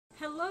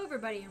Hello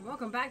everybody and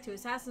welcome back to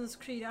Assassin's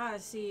Creed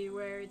Odyssey,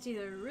 where it's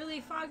either really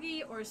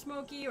foggy or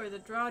smoky or the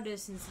draw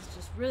distance is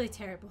just really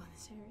terrible in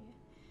this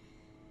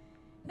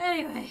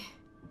area. Anyway,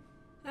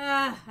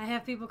 I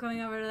have people coming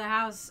over to the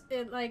house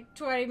in like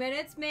 20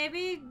 minutes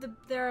maybe.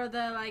 They're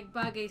the like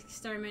bug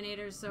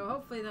exterminators, so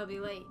hopefully they'll be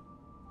late.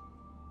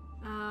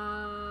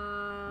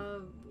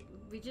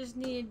 We just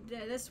need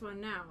this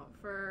one now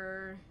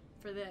for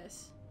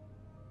this.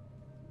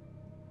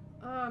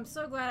 Oh, I'm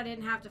so glad I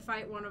didn't have to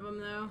fight one of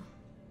them though.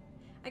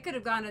 I could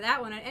have gone to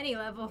that one at any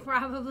level,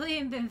 probably,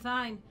 and been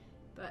fine.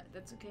 But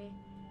that's okay.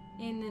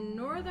 In the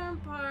northern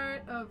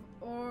part of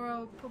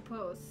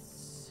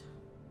Oropos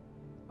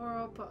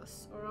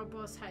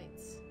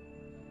Heights.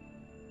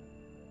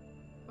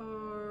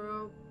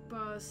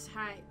 Oropos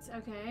Heights.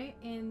 Okay,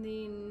 in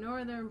the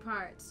northern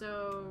part.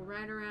 So,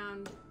 right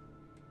around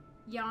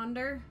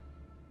yonder.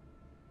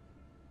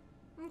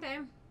 Okay.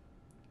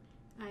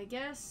 I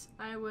guess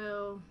I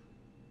will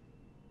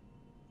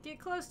get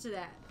close to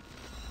that.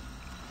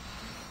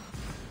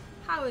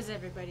 How is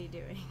everybody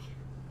doing?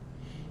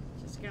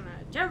 Just gonna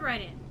jump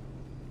right in.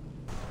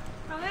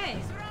 Oh hey,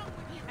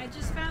 I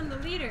just found the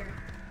leader.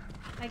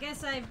 I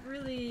guess I've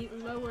really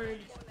lowered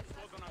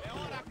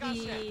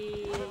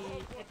the,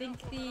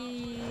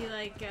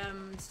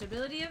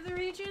 stability of the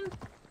region.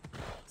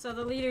 So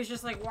the leader's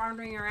just like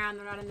wandering around,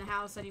 they're not in the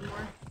house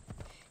anymore.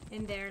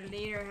 In their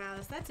leader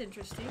house. That's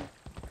interesting.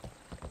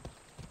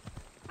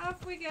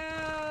 Off we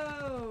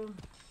go!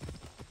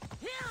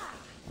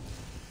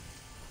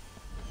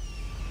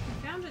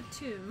 Found a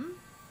tomb,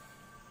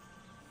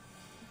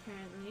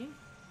 apparently,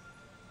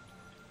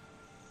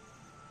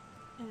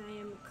 and I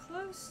am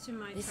close to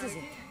my target. Is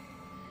it.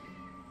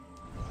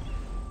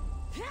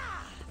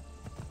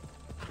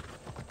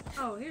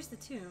 Oh, here's the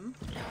tomb.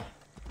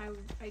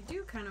 I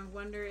do kind of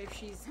wonder if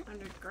she's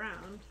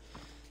underground.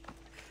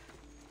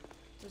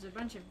 There's a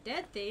bunch of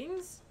dead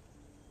things.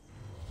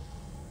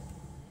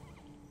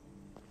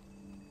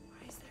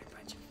 Why is there a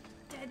bunch of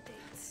dead things?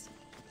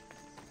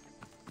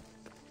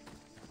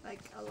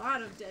 Like a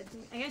lot of dead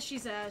things. I guess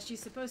she's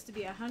supposed to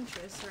be a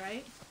huntress,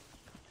 right?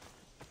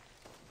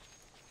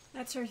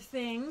 That's her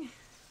thing.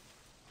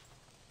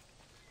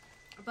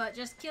 But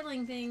just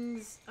killing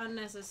things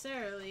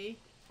unnecessarily.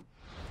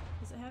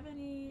 Does it have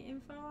any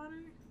info on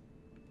her?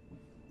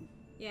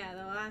 Yeah,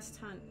 the last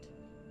hunt.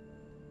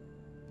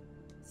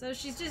 So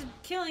she's just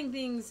killing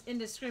things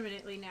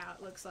indiscriminately now,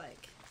 it looks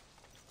like.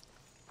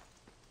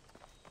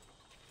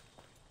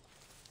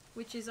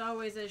 Which is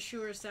always a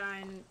sure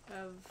sign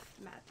of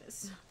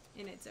madness.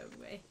 In its own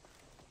way.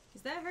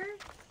 Is that her?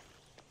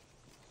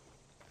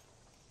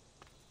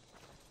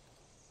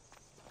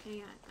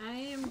 Hang on. I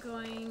am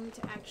going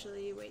to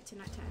actually wait till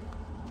nighttime.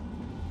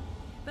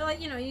 But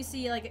like, you know, you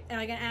see like an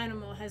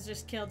animal has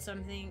just killed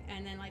something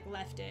and then like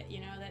left it,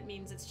 you know, that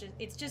means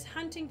it's just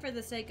hunting for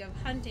the sake of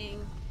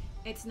hunting.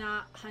 It's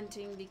not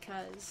hunting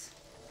because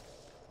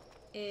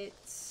it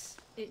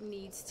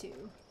needs to,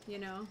 you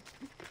know?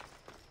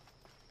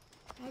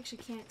 I actually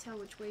can't tell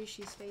which way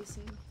she's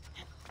facing.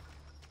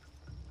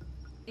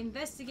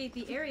 Investigate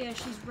the area,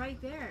 she's right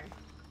there.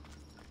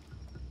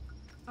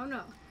 Oh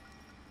no.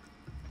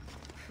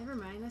 Never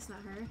mind, that's not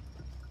her.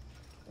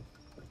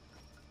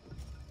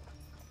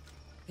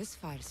 This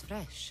fire is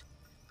fresh,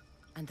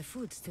 and the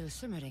food's still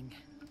simmering.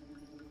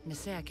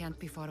 Nesea can't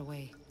be far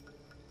away.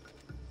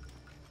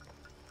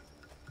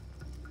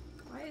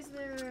 Why was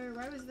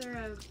there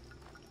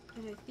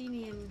an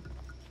Athenian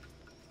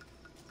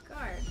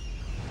guard?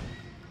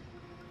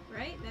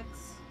 Right?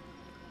 That's...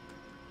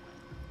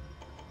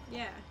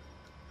 yeah.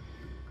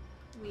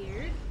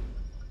 Weird.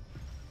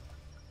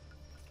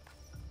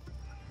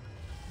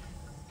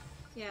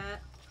 Yeah,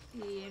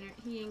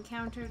 he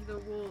encountered the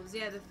wolves.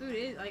 Yeah, the food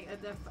is like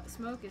the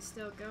smoke is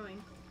still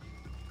going.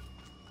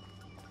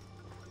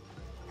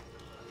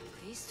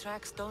 These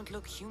tracks don't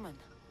look human.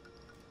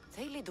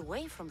 They lead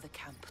away from the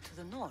camp to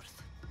the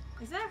north.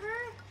 Is that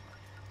her?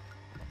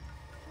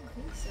 I don't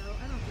think so.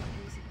 I don't think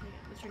he's.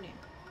 What's your name?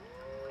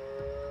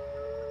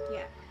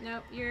 Yeah.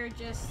 Nope. You're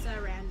just a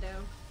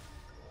rando.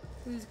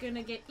 Who's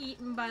gonna get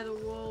eaten by the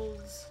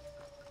wolves?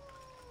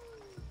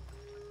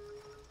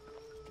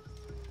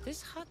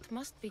 This hut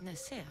must be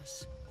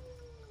Nesea's.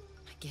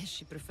 I guess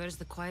she prefers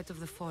the quiet of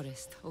the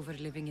forest over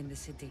living in the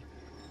city.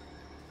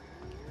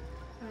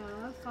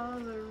 Follow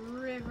the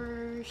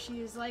river.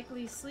 She is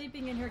likely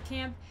sleeping in her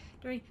camp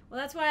during... Well,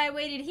 that's why I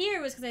waited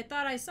here, was because I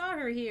thought I saw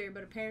her here,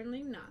 but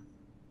apparently not.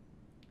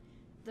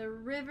 The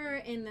river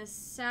in the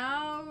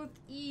southeastern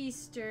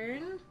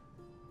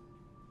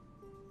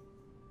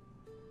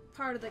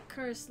part of the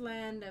cursed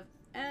land of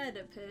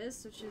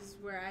Oedipus, which is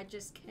where I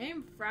just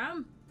came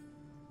from.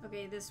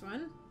 Okay, this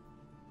one.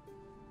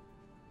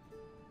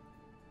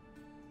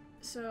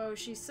 So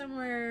she's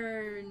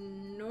somewhere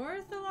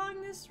north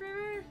along this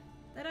river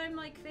that I'm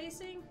like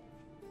facing.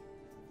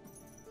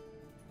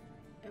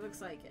 It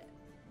looks like it.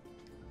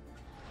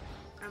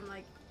 I'm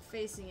like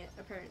facing it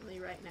apparently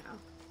right now.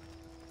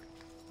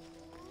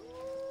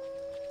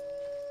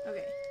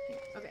 Okay, here,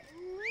 okay.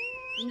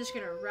 I'm just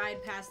gonna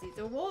ride past these.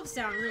 The wolves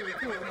sound really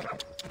cool.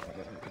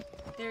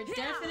 are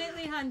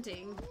definitely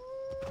hunting.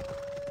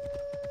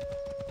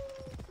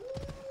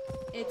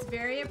 It's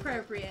very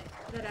appropriate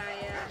that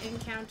I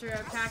encounter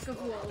a pack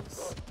of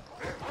wolves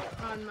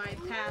on my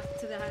path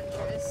to the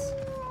huntress.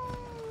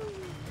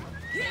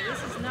 Okay,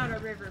 this is not a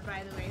river,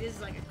 by the way. This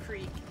is like a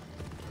creek.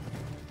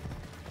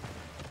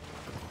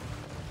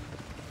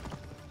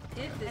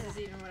 If this is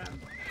even what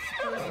I'm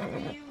supposed to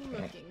be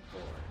looking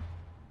for.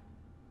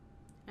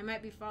 I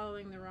might be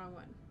following the wrong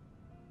one.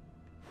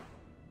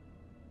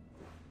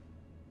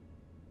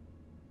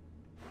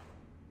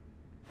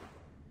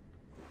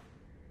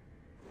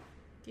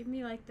 Give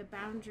me like the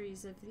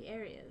boundaries of the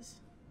areas.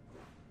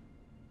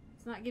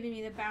 It's not giving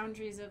me the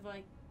boundaries of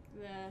like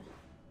the...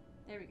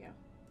 There we go.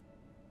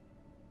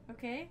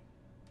 Okay.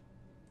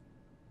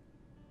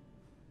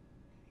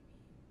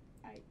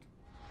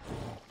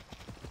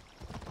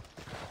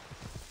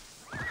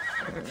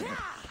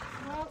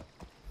 Well,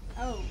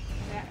 oh,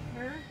 is that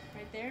her?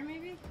 Right there,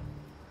 maybe?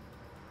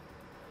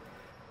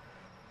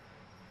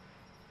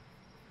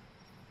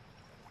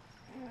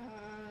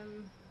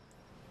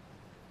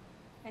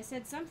 I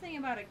said something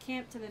about a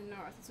camp to the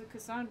north. That's what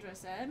Cassandra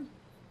said.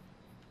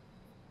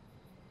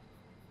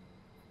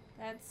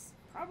 That's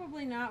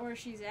probably not where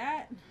she's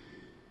at.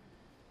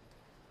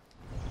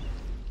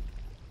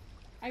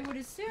 I would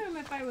assume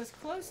if I was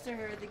close to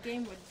her, the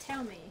game would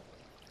tell me.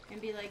 And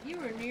be like, you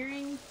were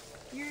nearing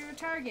your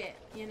target,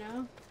 you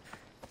know?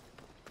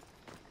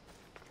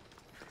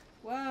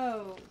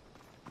 Whoa.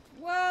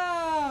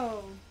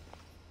 Whoa!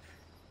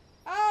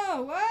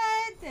 Oh,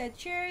 what? The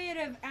Chariot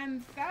of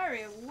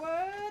Ampharia.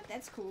 What?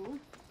 That's cool.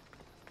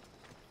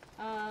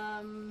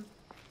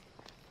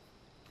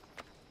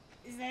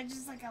 Is that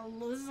just like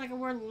this is like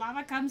where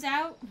lava comes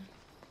out?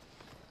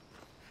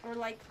 Or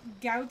like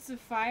gouts of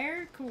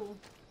fire? Cool.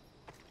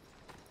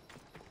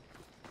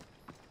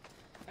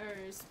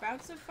 Or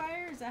spouts of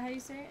fire? Is that how you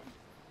say it?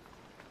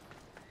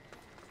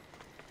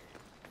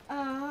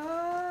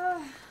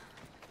 I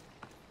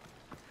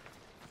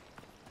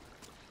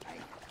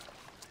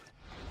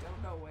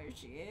don't know where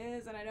she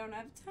is, and I don't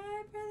have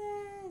time for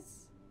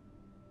this.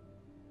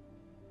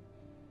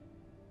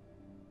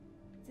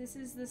 This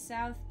is the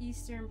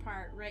southeastern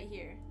part right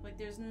here. Like,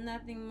 there's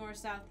nothing more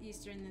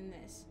southeastern than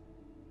this.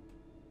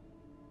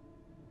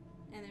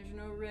 And there's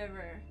no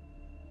river.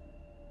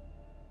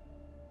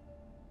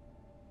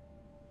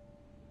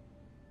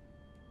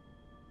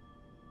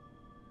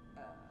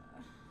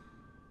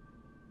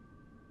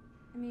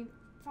 I mean,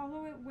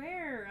 follow it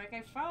where? Like,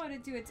 I followed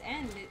it to its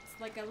end. It's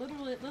like a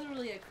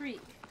literally a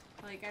creek.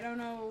 Like, I don't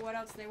know what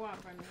else they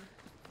want from me.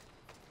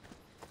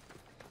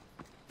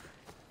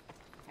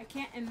 I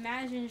can't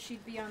imagine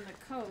she'd be on the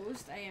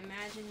coast. I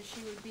imagine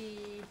she would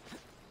be,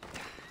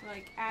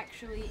 like,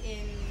 actually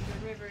in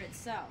the river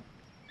itself.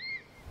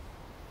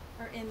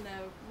 Or in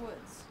the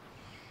woods.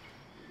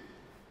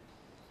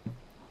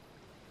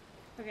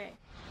 Okay.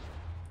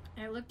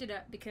 I looked it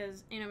up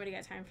because ain't nobody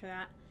got time for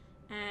that.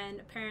 And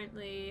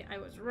apparently I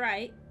was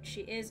right.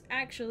 She is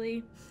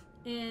actually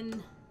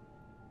in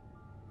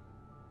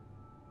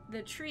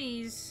the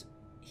trees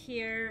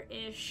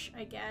here-ish,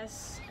 I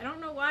guess. I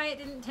don't know why it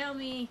didn't tell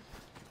me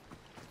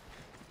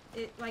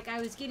it, like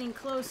I was getting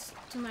close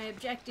to my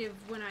objective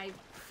when I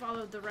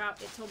followed the route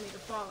it told me to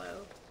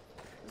follow.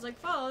 It was like,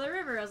 follow the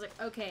river. I was like,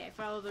 okay, I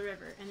followed the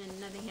river, and then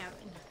nothing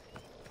happened.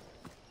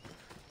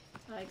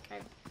 Like, I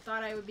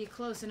thought I would be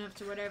close enough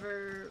to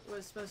whatever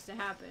was supposed to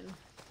happen.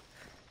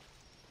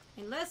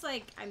 Unless,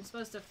 like, I'm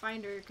supposed to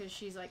find her because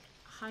she's, like,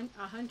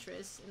 a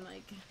huntress, and,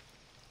 like...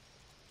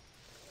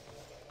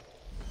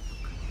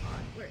 Oh, come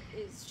on, where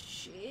is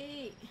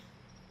she?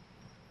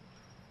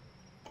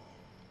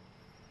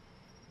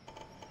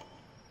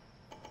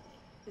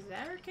 Is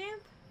that her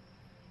camp?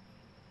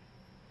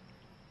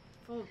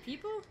 Full of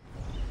people?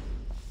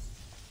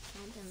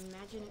 Can't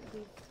imagine it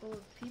being full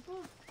of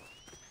people.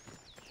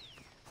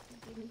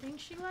 I didn't think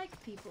she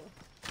liked people.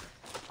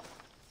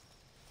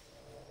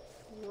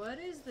 What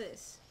is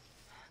this?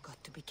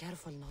 Got to be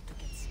careful not to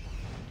get spotted.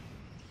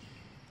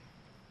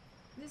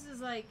 This is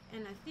like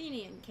an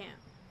Athenian camp.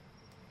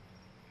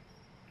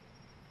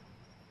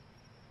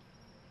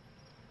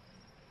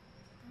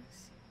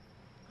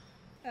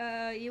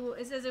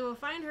 It says it will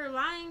find her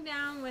lying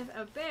down with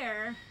a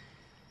bear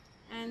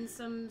and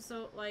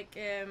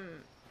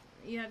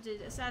you have to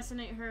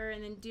assassinate her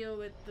and then deal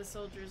with the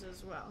soldiers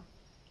as well.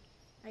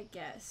 I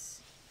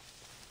guess.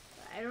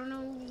 I don't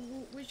know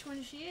which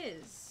one she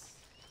is.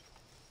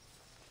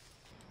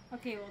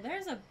 Okay, well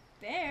there's a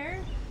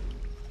bear.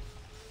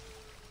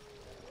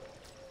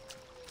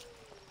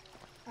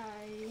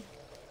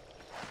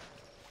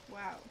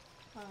 Wow.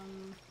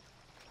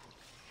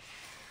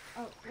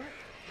 Oh, what?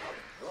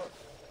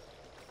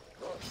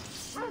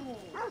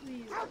 Oh,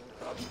 please.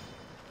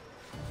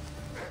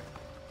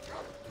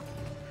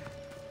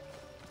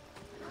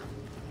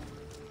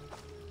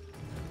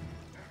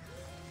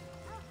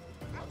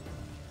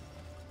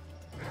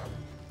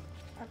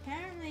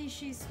 Apparently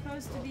she's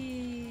supposed to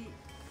be...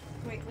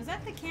 Wait, was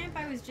that the camp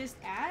I was just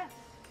at?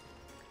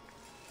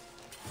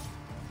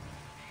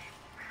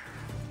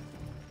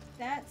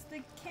 That's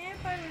the camp.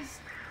 camp I was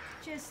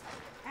just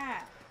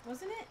at,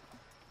 wasn't it?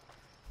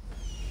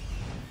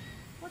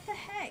 What the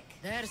heck?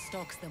 There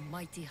stalks the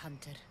mighty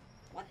hunter.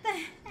 What the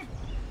heck?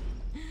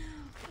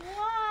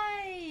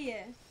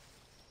 Why?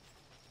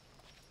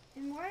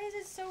 And why is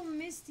it so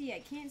misty? I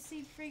can't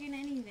see friggin'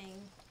 anything.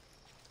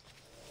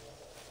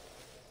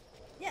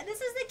 Yeah,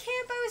 this is the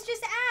camp I was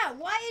just at.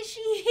 Why is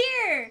she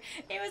here?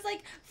 It was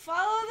like,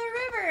 follow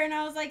the river. And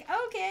I was like,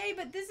 okay,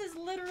 but this is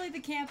literally the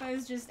camp I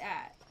was just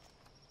at.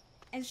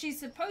 And she's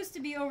supposed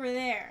to be over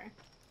there.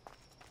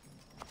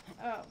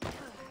 Oh,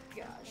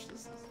 gosh.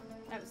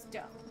 That was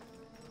dumb.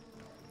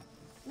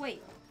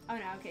 Wait. Oh,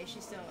 no. Okay,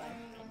 she's still alive.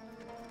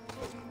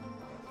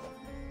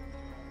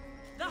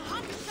 The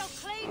hunt shall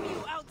claim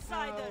you,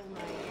 outsider! Oh,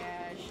 my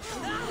gosh.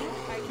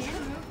 I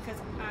can't move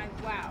because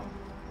wow.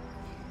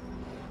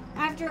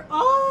 After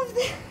all of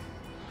this,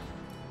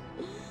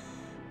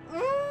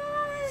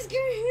 this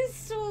game is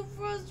so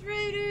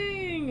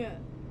frustrating.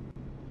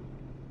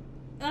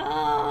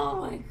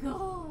 Oh my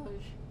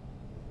gosh.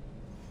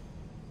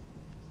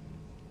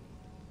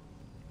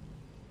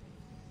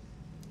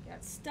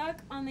 Got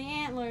stuck on the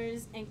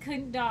antlers and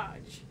couldn't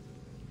dodge.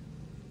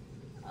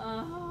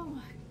 Oh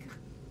my god.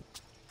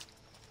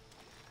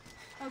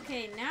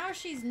 Okay, now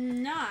she's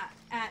not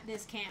at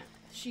this camp.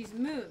 She's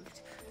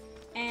moved.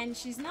 And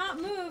she's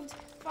not moved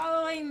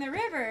following the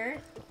river.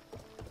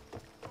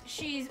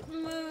 She's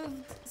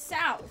moved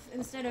south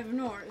instead of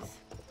north.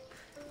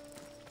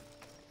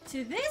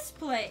 To this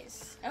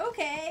place.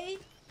 Okay.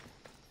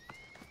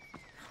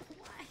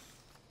 Why?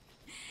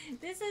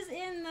 This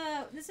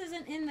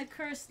isn't in the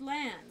cursed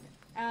land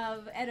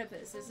of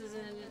Oedipus. This is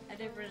in a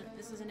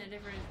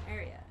different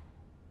area.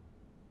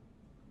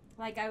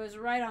 Like I was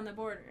right on the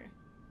border.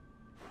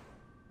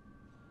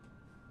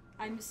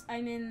 I'm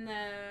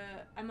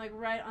like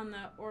right on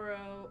the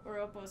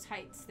Oropos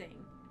Heights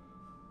thing.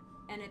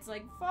 And it's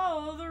like,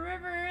 follow the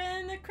river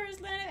in the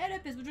cursed land of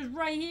Oedipus, which was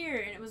right here,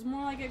 and it was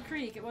more like a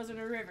creek, it wasn't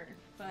a river.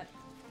 But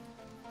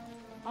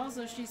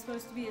also she's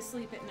supposed to be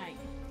asleep at night.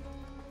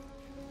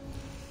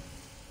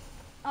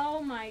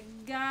 Oh my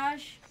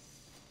gosh.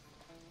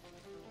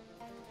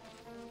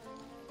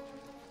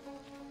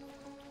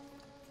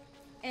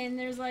 And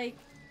there's like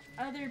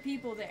other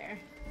people there.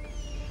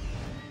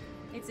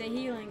 It's a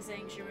healing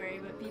sanctuary,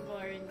 but people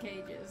are in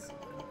cages.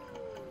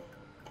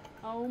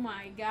 Oh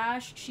my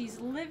gosh, she's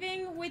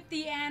living with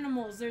the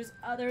animals. There's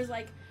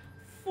like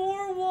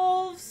 4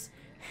 wolves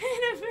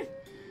and a...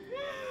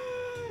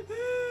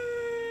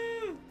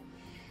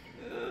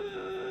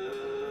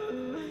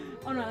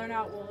 Oh no, they're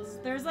not wolves.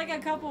 There's like a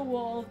couple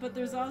wolves, but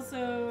there's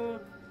also...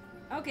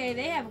 Okay,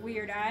 they have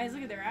weird eyes.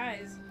 Look at their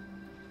eyes.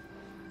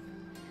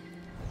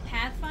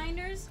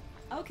 Pathfinders?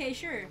 Okay,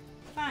 sure.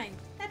 Fine.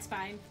 That's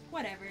fine.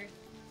 Whatever.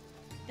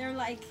 They're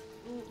like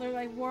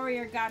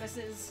warrior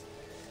goddesses.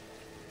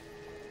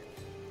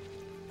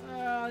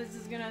 Oh, this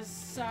is gonna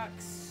suck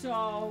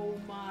so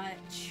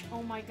much.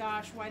 Oh my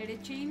gosh, why did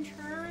it change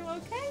her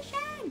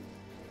location?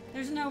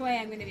 There's no way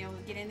I'm gonna be able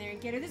to get in there and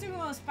get her. This is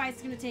one of those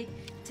fights that's gonna take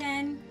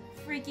 10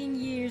 freaking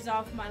years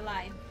off my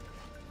life.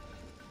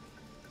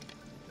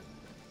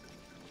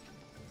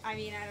 I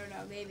mean, I don't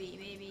know,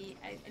 maybe.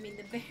 I mean,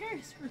 the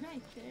bears were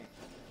right there.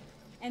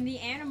 And the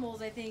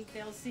animals, I think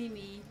they'll see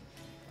me.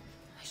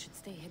 I should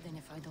stay hidden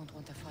if I don't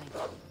want to fight.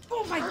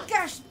 Oh my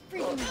gosh,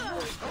 freaking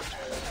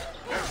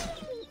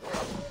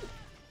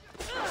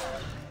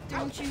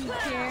Don't you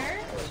dare.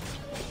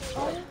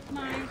 Oh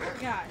my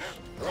gosh.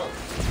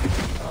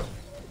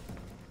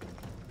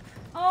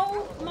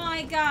 Oh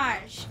my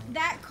gosh.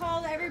 That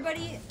called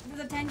everybody's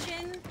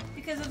attention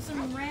because of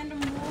some random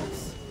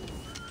wolves.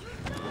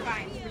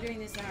 Fine, we're doing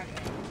this the hard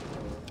way.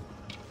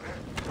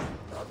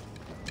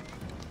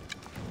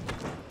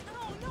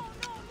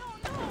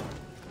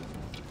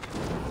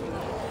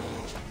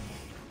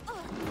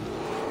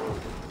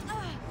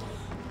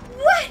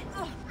 What?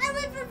 I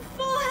went from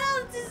full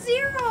health to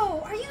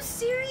 0. Are you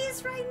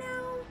serious right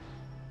now?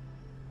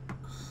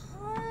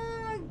 Oh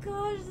my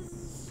gosh, this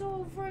is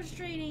so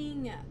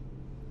frustrating.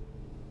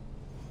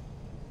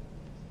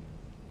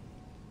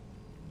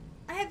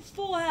 I had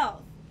full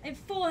health.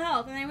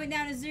 And I went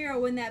down to 0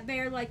 when that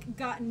bear, like,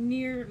 got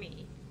near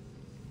me.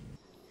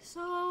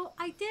 So,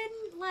 I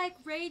didn't, like,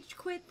 rage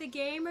quit the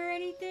game or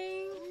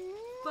anything,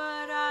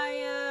 but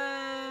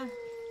I,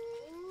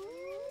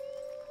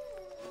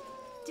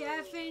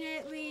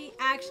 definitely,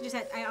 I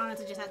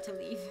honestly just had to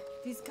leave.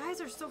 These guys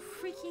are so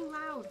freaking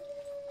loud.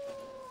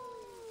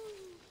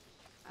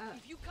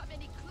 If you come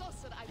any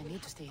closer, I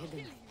need to stay hidden.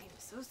 I'm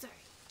so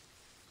sorry.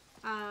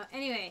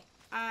 Anyway,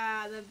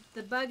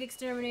 the bug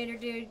exterminator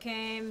dude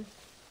came,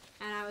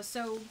 and I was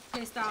so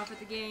pissed off at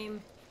the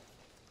game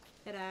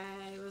that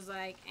I was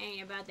like,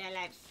 ain't about that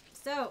life.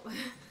 So,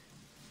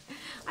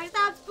 I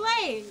stopped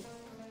playing,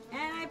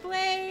 and I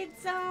played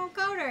some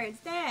Coder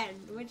instead,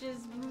 which is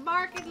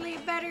markedly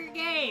better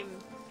game.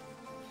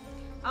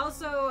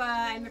 Also,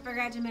 I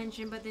forgot to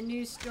mention, but the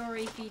new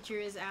story feature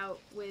is out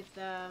with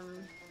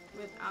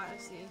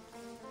Odyssey.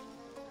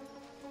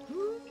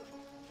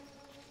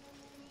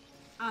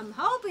 I'm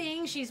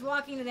hoping she's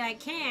walking to that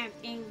camp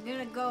and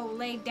gonna go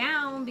lay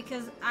down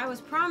because I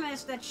was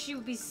promised that she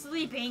would be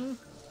sleeping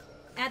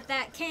at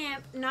that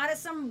camp, not at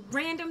some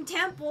random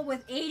temple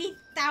with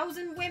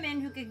 80,000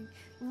 women who could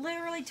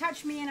literally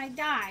touch me and I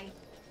die.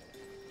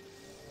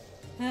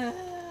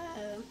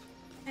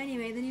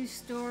 Anyway, the new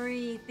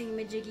story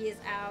thingamajiggy is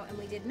out, and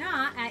we did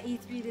not, at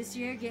E3 this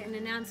year, get an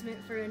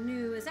announcement for a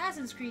new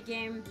Assassin's Creed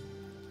game.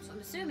 So I'm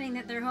assuming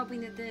that they're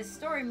hoping that this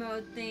story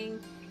mode thing,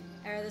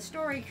 or the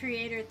story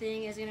creator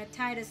thing, is going to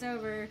tide us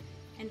over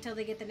until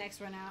they get the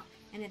next one out.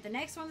 And if the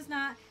next one's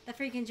not the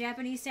freaking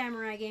Japanese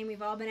samurai game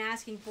we've all been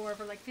asking for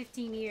like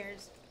 15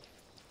 years,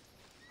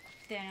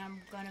 then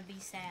I'm going to be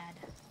sad.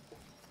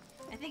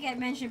 I think I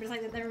mentioned, but it's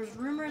like that there was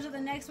rumors that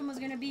the next one was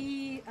going to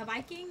be a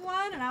Viking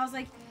one, and I was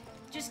like,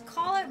 just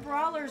call it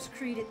Brawler's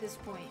Creed at this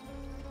point.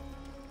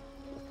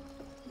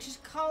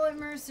 Just call it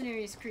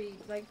Mercenaries Creed.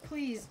 Like,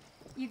 please.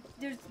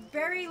 There's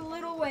very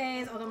little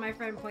ways, although my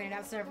friend pointed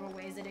out several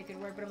ways that it could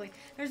work, but I was like,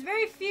 there's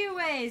very few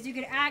ways you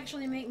could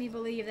actually make me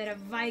believe that a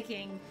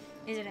Viking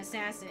is an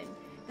assassin.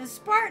 The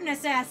Spartan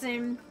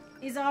assassin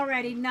is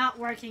already not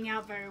working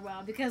out very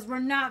well because we're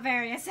not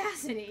very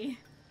assassin-y.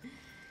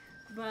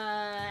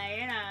 But,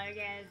 you know, I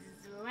guess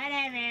it's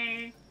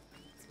whatever.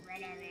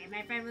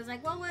 My friend was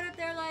like, well, what if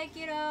they're like,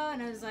 you know,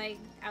 and I was like,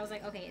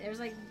 okay, there's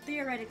like,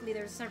 theoretically,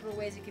 there's several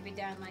ways it could be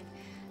done, like,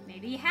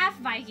 maybe half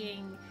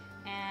Viking,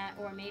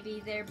 or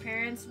maybe their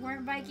parents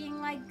weren't Viking,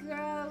 like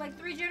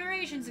 3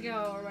 generations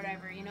ago, or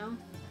whatever, you know?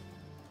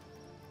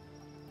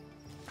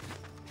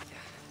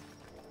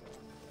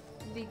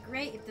 It'd be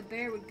great if the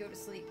bear would go to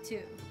sleep,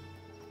 too.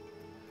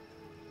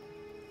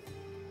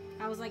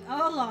 I was like,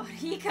 oh, Lord,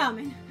 he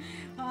coming.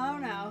 Oh,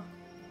 no.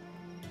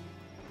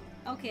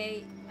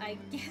 Okay, I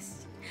guess...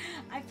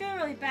 I feel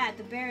really bad.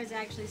 The bear is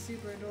actually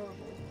super adorable.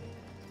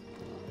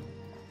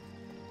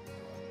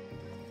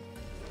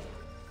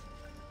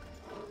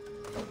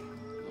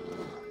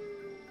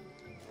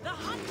 The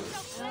hunt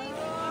shall claim you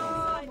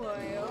Oh outsider.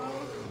 boy,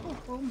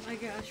 oh my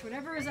gosh.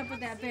 Whatever is up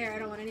with that bear, I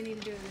don't want anything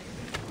to do with it.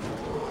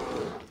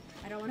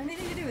 I don't want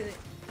anything to do with it.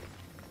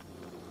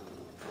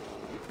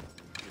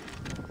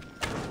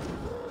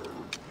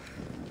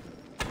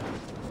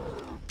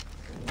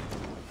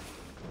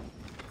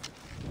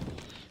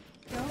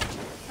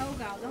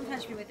 Don't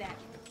touch me with that.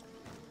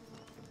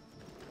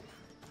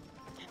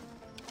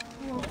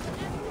 Whoa.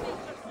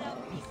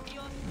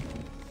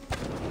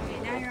 Okay,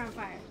 now you're on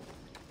fire.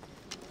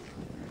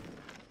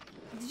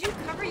 Did you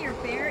cover your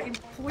bear in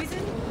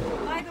poison,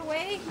 by the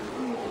way?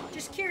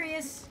 Just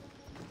curious.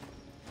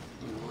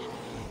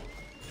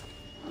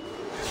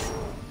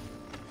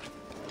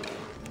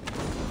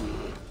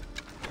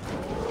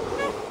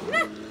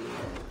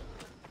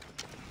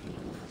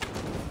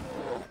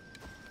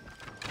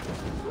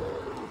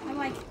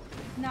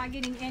 Not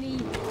getting any.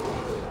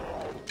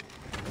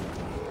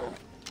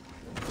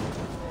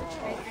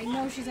 I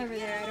know she's over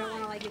there. I don't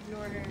want to like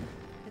ignore her.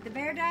 Did the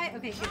bear die?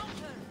 Okay, good.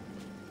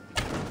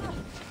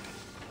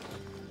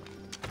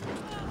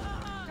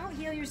 Don't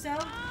heal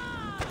yourself.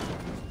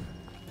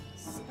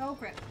 Oh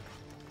crap.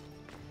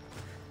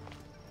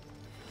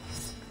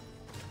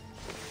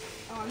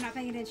 Oh, I'm not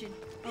paying attention.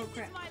 Oh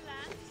crap.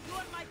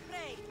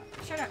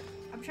 Shut up.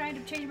 I'm trying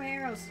to change my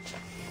arrows.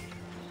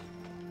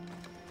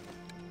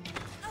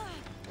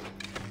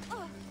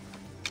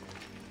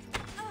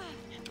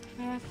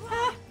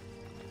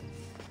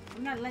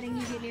 I'm not letting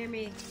you get near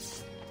me.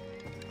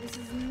 This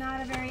is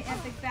not a very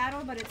epic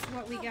battle, but it's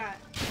what we got.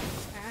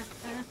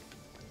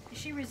 Is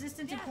she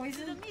resistant to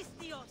poison?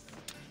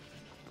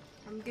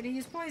 I'm gonna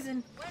use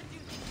poison.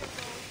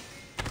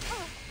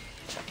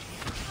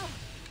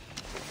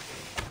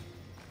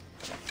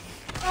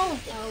 Oh!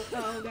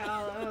 Oh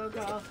god, oh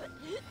god.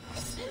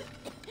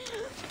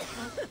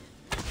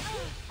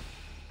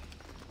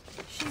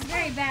 She's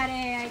very bad,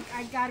 eh?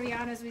 I gotta be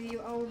honest with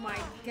you. Oh my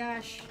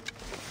gosh.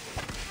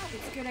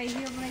 It's good I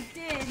healed when I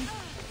did.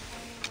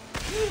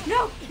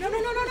 No! No, no,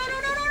 no, no, no, no,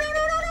 no, no, no,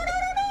 no, no, no,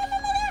 no, no,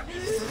 no!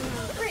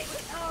 Frick!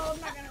 Oh,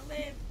 I'm not gonna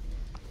live.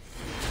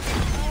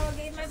 Oh,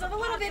 gave myself a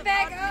little bit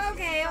back.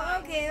 Okay,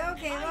 okay,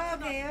 okay,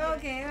 okay,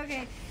 okay,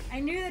 okay. I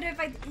knew that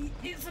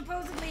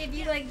supposedly if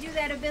you like do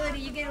that ability,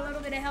 you get a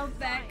little bit of health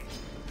back.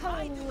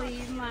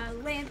 Holy my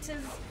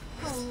lances.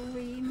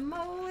 Holy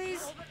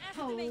molies.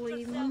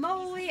 Holy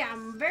moly.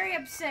 I'm very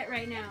upset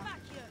right now.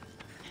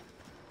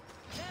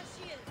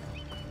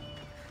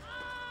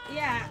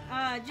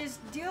 Yeah,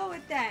 just deal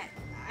with that.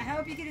 I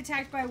hope you get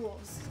attacked by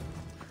wolves.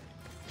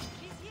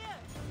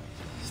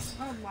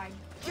 Oh my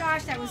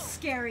gosh, that was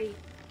scary.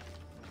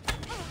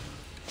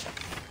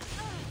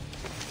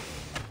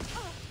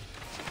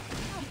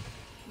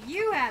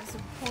 You have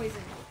some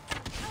poison.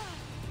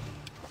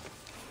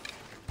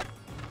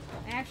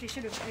 I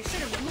should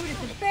have looted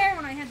the bear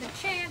when I had the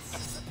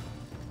chance.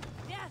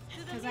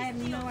 Because I have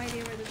no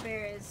idea where the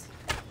bear is.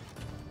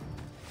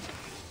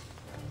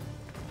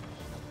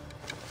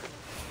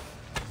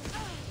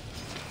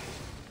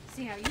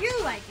 See how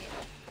you like it.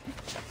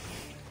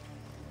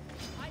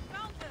 I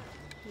found her.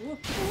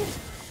 Whoop.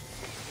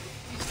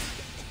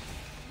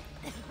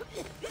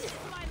 This is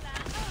my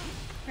land.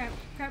 Crap,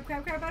 crap,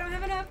 crap, crap. I don't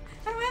have enough.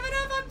 I don't have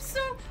enough. I'm so...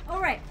 Oh,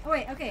 right. Oh,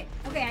 wait. Okay.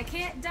 Okay, I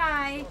can't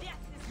die.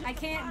 I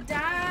can't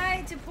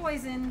die to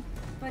poison,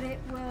 but it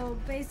will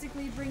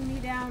basically bring me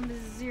down to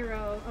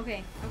 0.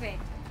 Okay, okay.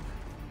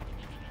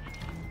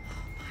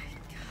 Oh, my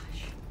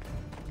gosh.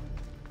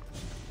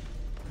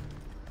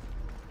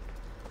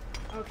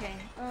 Okay,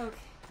 okay.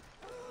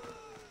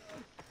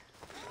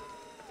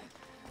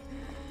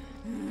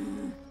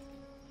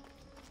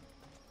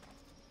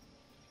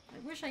 I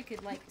wish I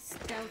could, like,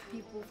 stealth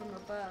people from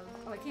above.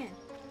 Oh, I can.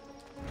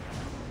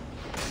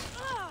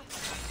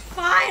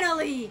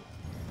 Finally!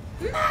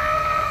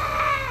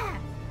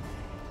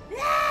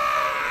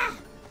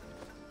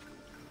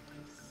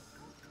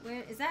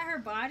 Where is that? Her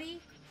body?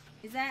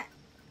 Is that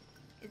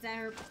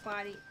her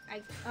body?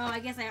 I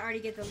guess I already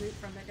get the loot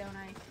from it, don't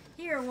I?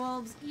 Here,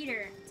 wolves, eat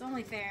her. It's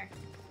only fair.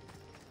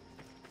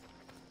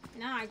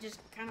 Now I just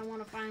kind of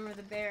want to find where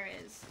the bear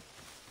is.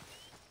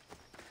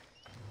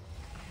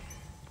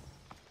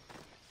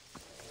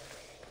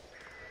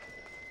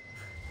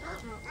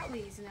 Oh,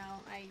 please,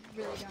 no. I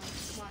really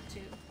don't want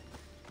to.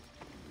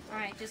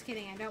 Alright, just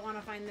kidding. I don't want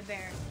to find the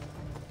bear.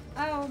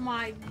 Oh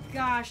my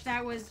gosh,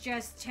 that was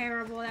just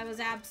terrible. That was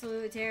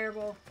absolutely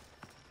terrible.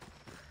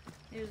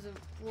 There's a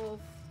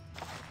wolf.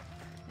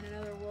 And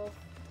another wolf.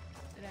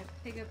 Did I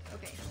pick up?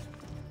 Okay.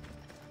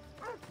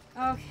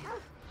 Okay.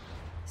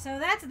 So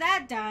that's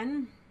that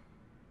done.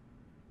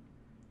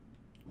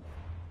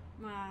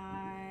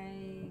 My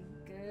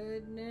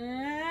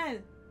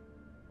goodness.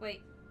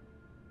 Wait.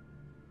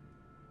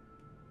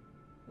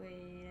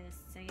 Wait a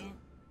second.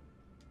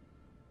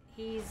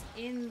 He's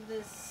in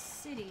the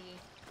city.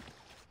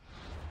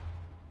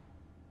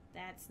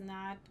 That's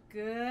not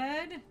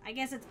good. I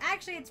guess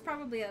it's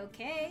probably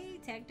okay,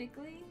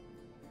 technically.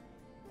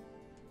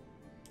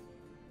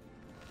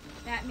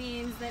 That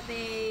means that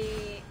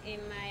they,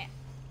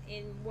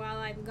 while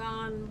I'm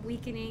gone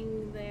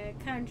weakening the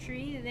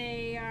country,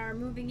 they are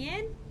moving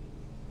in.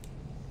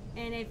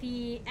 And if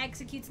he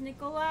executes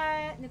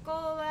Nikolaus,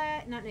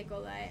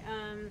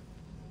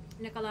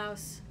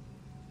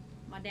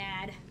 my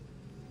dad,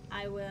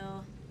 I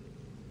will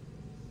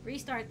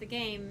restart the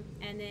game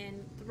and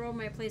then throw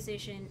my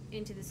PlayStation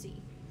into the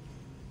sea.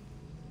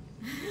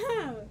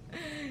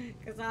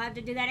 Because I'll have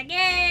to do that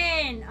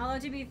again! Although,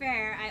 to be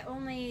fair,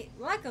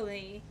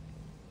 luckily,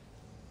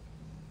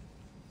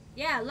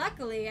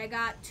 I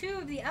got 2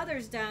 of the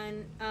others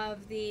done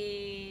of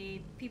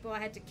the people I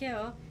had to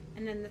kill.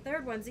 And then the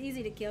third one's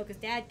easy to kill because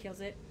Dad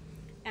kills it.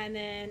 And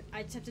then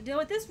I just have to deal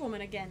with this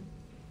woman again.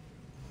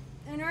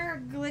 And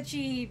her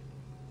glitchy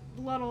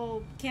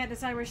little can't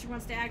decide where she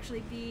wants to actually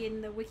be,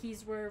 and the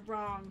wikis were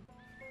wrong.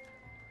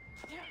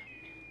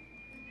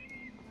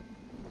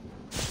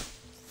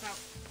 So,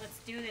 let's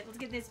do it. Let's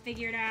get this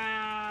figured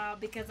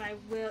out, because I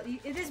will...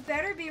 This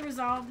better be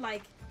resolved,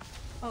 like...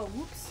 Oh,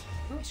 whoops.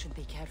 I should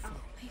be careful. Oh,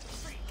 wait,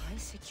 frick. High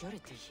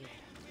security here.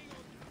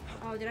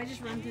 Oh, did I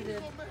just run through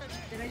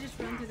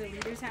the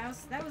leader's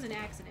house? That was an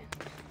accident.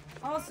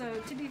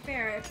 Also, to be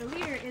fair, if the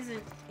leader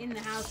isn't in the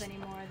house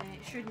anymore, then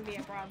it shouldn't be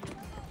a problem.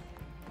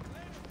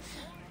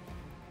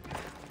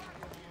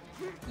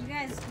 You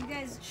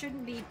guys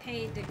shouldn't be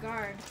paid to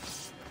guard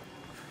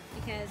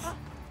because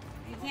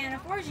we can't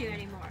afford you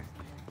anymore.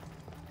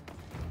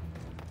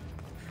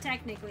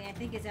 Technically, I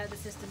think it's how the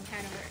system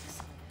kind of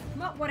works.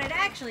 But what it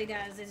actually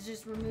does is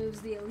just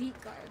removes the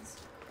elite guards.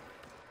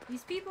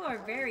 These people are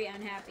very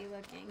unhappy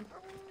looking.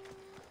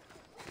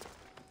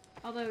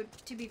 Although,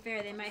 to be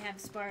fair, they might have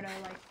Sparta,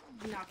 like,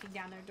 knocking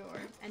down their door.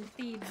 And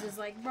Thebes is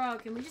like, bro,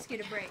 can we just get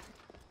a break?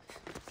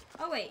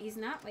 Oh, wait, he's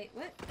not? Wait,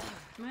 what?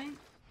 Am I...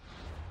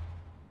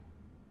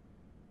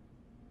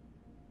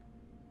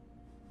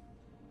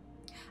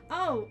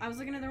 Oh, I was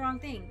looking at the wrong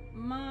thing.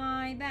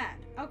 My bad.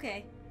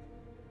 Okay.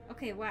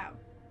 Okay, wow.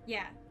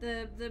 Yeah,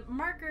 the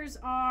markers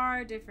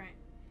are different.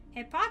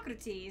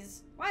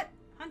 Hippocrates. What?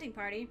 Hunting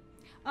party.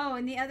 Oh,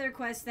 and the other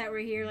quests that were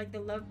here, like the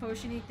love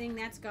potion-y thing,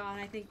 that's gone.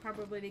 I think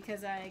probably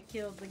because I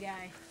killed the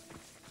guy.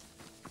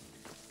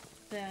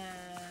 The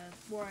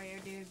warrior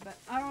dude. But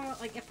I don't know,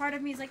 like, a part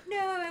of me is like, no,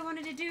 I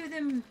wanted to do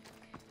them.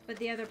 But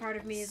the other part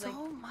of me is like...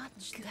 So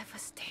much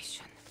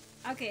devastation.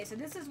 Okay, so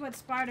this is what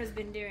Sparta's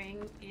been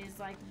doing, is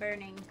like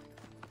burning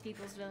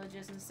people's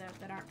villages and stuff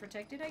that aren't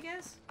protected, I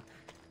guess.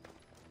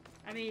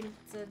 I mean,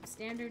 it's a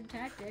standard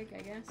tactic,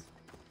 I guess.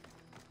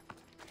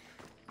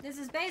 This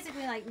is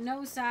basically like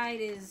no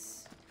side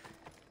is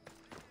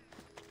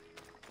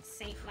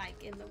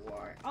saint-like in the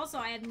war. Also,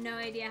 I have no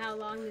idea how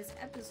long this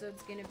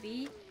episode's gonna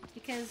be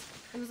because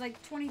it was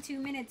like 22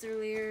 minutes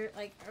earlier,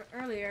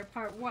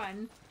 part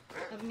 1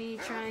 of me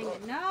trying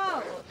to...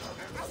 No!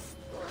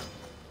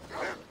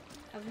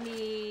 Of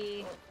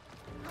me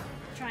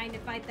trying to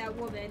fight that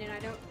woman, and I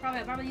don't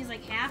probably use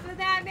like half of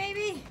that,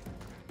 maybe?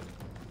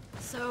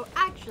 So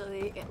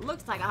actually, it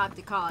looks like I'll have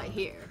to call it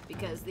here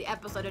because the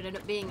episode ended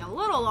up being a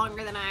little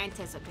longer than I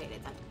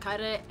anticipated. I cut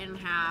it in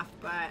half,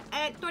 but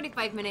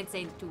 25 minutes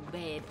ain't too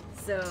bad.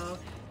 So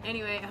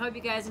anyway, I hope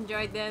you guys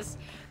enjoyed this,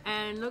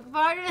 and look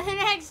forward to the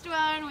next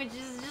one, which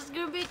is just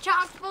gonna be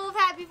chock full of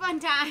happy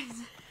fun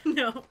times.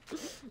 No,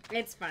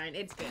 it's fine.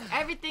 It's good.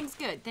 Everything's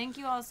good. Thank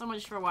you all so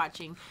much for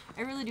watching.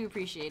 I really do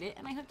appreciate it,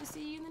 and I hope to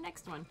see you in the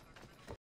next one.